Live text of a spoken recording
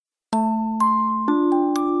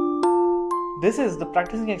This is the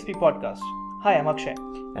Practising XP podcast. Hi, I'm Akshay.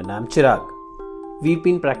 And I'm Chirag. We've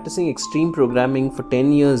been practicing extreme programming for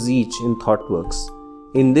 10 years each in ThoughtWorks.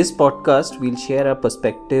 In this podcast, we'll share our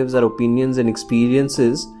perspectives, our opinions, and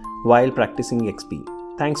experiences while practicing XP.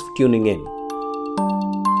 Thanks for tuning in.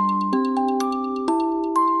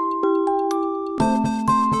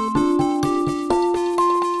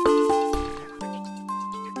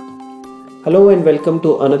 Hello and welcome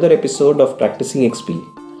to another episode of Practising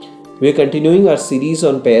XP. We're continuing our series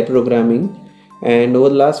on pair programming, and over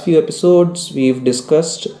the last few episodes, we've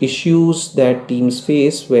discussed issues that teams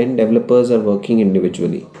face when developers are working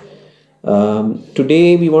individually.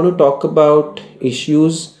 Today, we want to talk about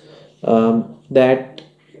issues that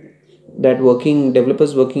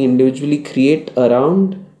developers working individually create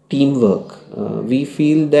around teamwork. We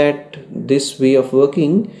feel that this way of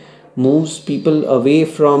working moves people away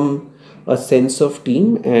from a sense of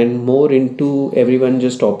team and more into everyone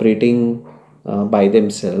just operating by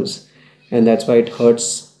themselves, and that's why it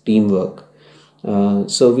hurts teamwork.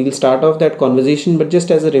 So we'll start off that conversation, but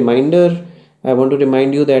just as a reminder, I want to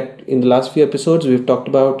remind you that in the last few episodes we've talked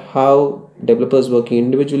about how developers working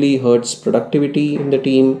individually hurts productivity in the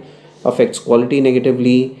team, affects quality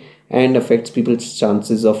negatively, and affects people's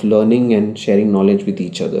chances of learning and sharing knowledge with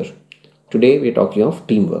each other. Today we're talking of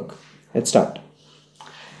teamwork. Let's start.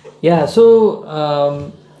 Yeah,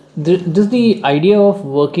 so just the idea of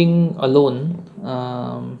working alone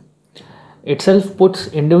itself puts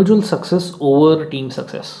individual success over team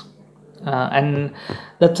success, and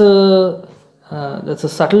that's a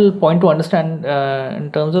subtle point to understand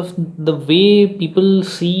in terms of the way people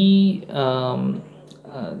see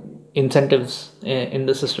incentives in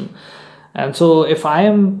the system. And so, if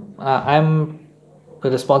I'm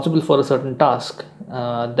responsible for a certain task,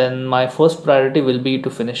 then my first priority will be to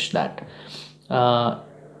finish that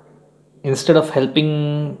instead of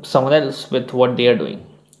helping someone else with what they are doing.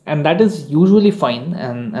 And that is usually fine,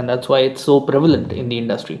 and that's why it's so prevalent in the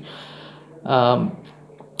industry.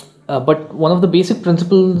 But one of the basic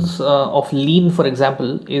principles of lean, for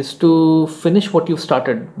example, is to finish what you've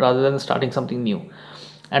started rather than starting something new.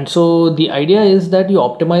 And so the idea is that you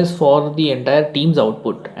optimize for the entire team's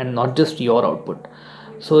output and not just your output.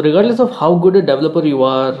 So regardless of how good a developer you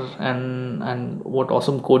are and what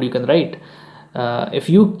awesome code you can write, if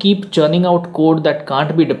you keep churning out code that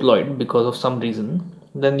can't be deployed because of some reason,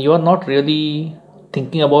 then you are not really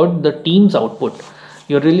thinking about the team's output.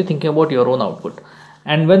 You're really thinking about your own output.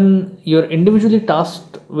 And when you're individually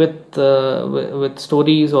tasked with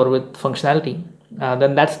stories or with functionality,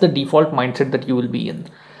 then that's the default mindset that you will be in.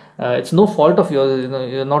 It's no fault of yours.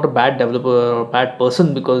 You're not a bad developer or a bad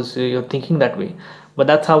person because you're thinking that way. But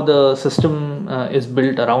that's how the system is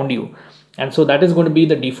built around you, and so that is going to be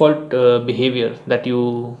the default behavior that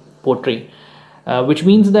you portray, which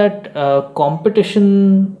means that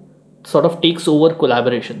competition sort of takes over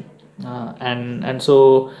collaboration, and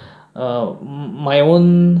so my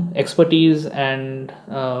own expertise and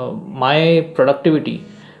my productivity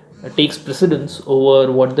takes precedence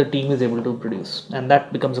over what the team is able to produce, and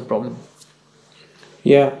that becomes a problem.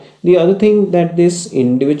 Yeah, the other thing that this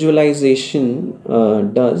individualization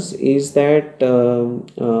does is that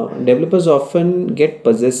developers often get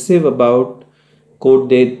possessive about code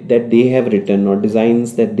that they have written or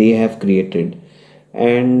designs that they have created.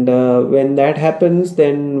 And when that happens,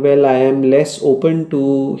 then, well, I am less open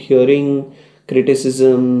to hearing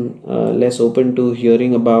criticism, less open to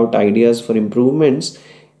hearing about ideas for improvements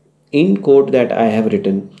in code that I have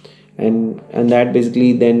written. And that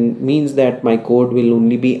basically then means that my code will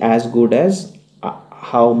only be as good as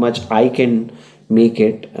how much I can make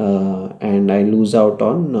it, and I lose out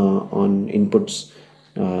on inputs,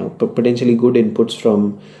 potentially good inputs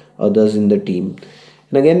from others in the team.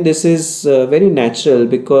 And again, this is very natural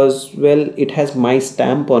because, well, it has my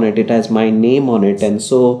stamp on it, it has my name on it, and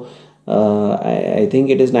so I think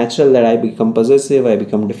it is natural that I become possessive, I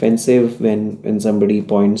become defensive when somebody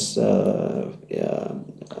pokes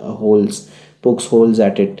holes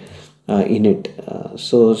at it in it.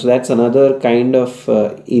 So that's another kind of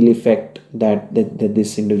ill effect that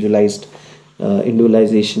this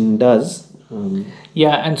individualization does.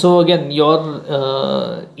 Yeah, and so again,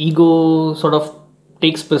 your by sort of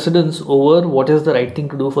takes precedence over what is the right thing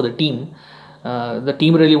to do for the team. The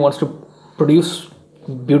team really wants to produce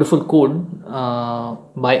beautiful code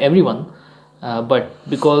by everyone, but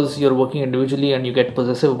because you're working individually and you get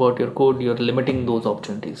possessive about your code, you're limiting those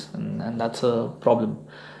opportunities, and that's a problem.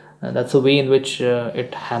 That's a way in which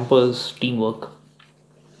it hampers teamwork.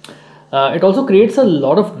 It also creates a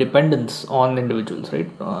lot of dependence on individuals, right?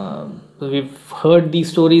 We've heard these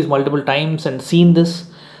stories multiple times and seen this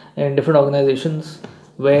in different organizations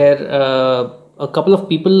where a couple of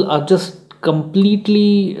people are just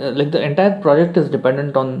completely like the entire project is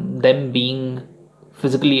dependent on them being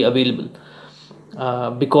physically available,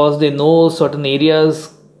 because they know certain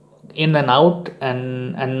areas in and out,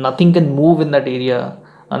 and nothing can move in that area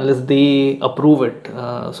unless they approve it,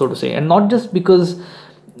 so to say. And not just because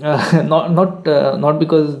not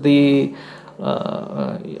because they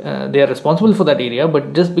are responsible for that area,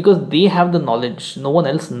 but just because they have the knowledge. No one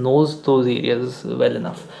else knows those areas well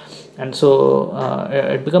enough, and so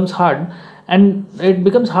it becomes hard. And it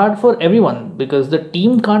becomes hard for everyone because the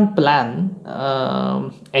team can't plan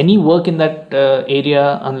any work in that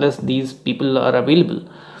area unless these people are available.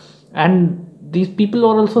 And these people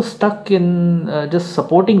are also stuck in just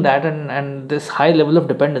supporting that, and this high level of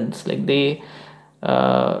dependence. Like they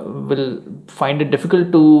will find it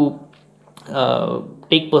difficult to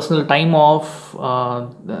take personal time off.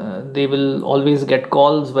 They will always get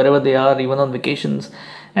calls wherever they are, even on vacations.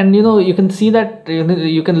 And you can see that,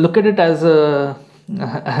 you can look at it as a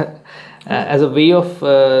as a way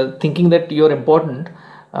of thinking that you're important,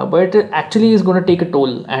 but it actually is going to take a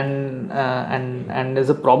toll, and is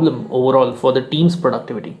a problem overall for the team's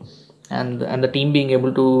productivity, and the team being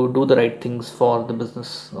able to do the right things for the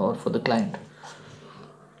business or for the client.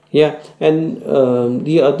 Yeah, and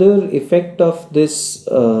the other effect of this,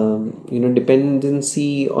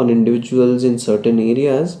 dependency on individuals in certain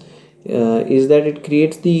areas is that it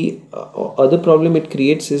creates the other problem it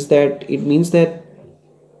creates is that it means that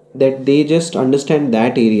they just understand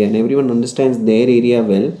that area and everyone understands their area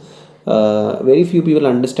well. Very few people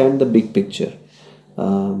understand the big picture.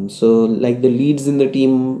 So, like the leads in the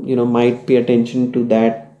team, might pay attention to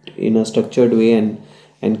that in a structured way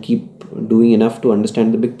and keep doing enough to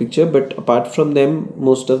understand the big picture. But apart from them,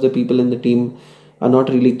 most of the people in the team are not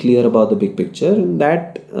really clear about the big picture, and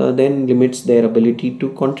that then limits their ability to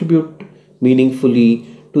contribute meaningfully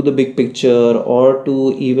to the big picture, or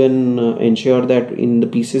to even ensure that in the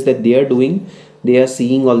pieces that they are doing, they are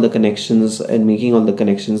seeing all the connections and making all the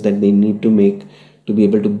connections that they need to make to be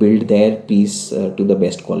able to build their piece to the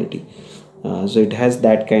best quality. So it has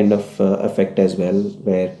that kind of effect as well,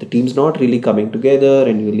 where the team's not really coming together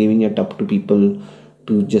and you're leaving it up to people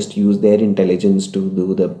to just use their intelligence to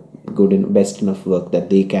do the good and best enough work that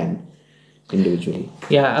they can individually.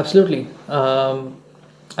 Yeah, absolutely.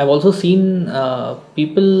 I've also seen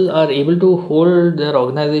people are able to hold their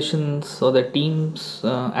organizations or their teams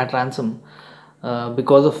at ransom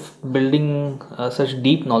because of building such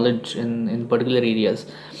deep knowledge in particular areas.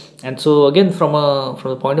 And so again, from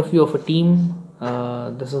the point of view of a team,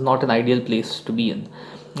 this is not an ideal place to be in.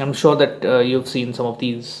 I'm sure that you've seen some of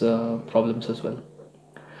these problems as well.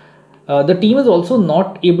 The team is also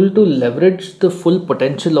not able to leverage the full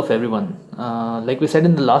potential of everyone. Like we said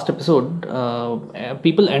in the last episode,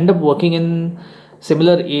 people end up working in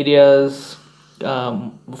similar areas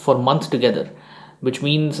for months together, which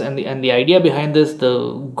means, and the idea behind this,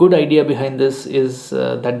 the good idea behind this is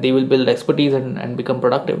that they will build expertise and become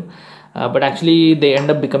productive, but actually they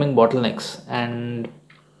end up becoming bottlenecks. And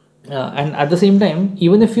at the same time,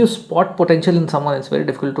 even if you spot potential in someone, it's very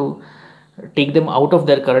difficult to take them out of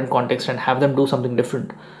their current context and have them do something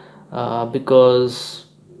different, because,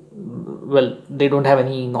 well, they don't have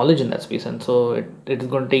any knowledge in that space, and so it is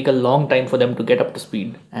going to take a long time for them to get up to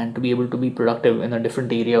speed and to be able to be productive in a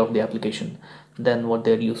different area of the application than what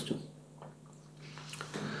they're used to.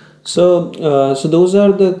 So those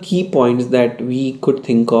are the key points that we could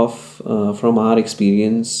think of from our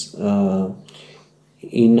experience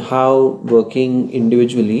in how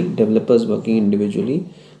developers working individually,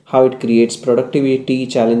 how it creates productivity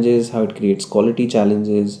challenges, how it creates quality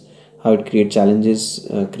challenges, how it creates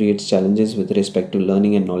challenges with respect to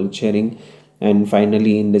learning and knowledge sharing, and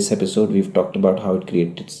finally in this episode we've talked about how it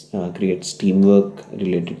creates teamwork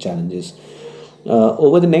related challenges.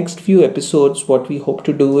 Over the next few episodes, what we hope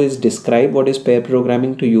to do is describe what is pair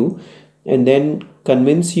programming to you, and then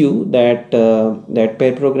convince you that that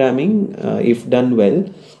pair programming, if done well,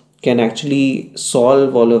 can actually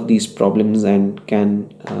solve all of these problems and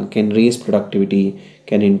can raise productivity,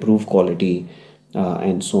 can improve quality,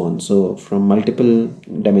 and so on. So from multiple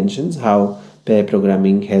dimensions, how pair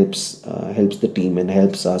programming helps the team and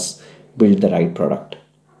helps us build the right product.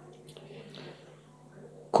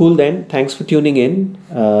 Cool then, thanks for tuning in.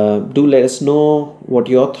 Do let us know what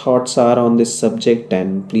your thoughts are on this subject,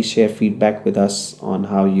 and please share feedback with us on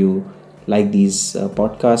how you like these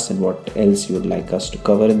podcasts and what else you would like us to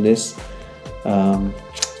cover in this. Bye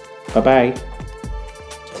bye.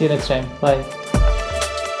 See you next time. Bye.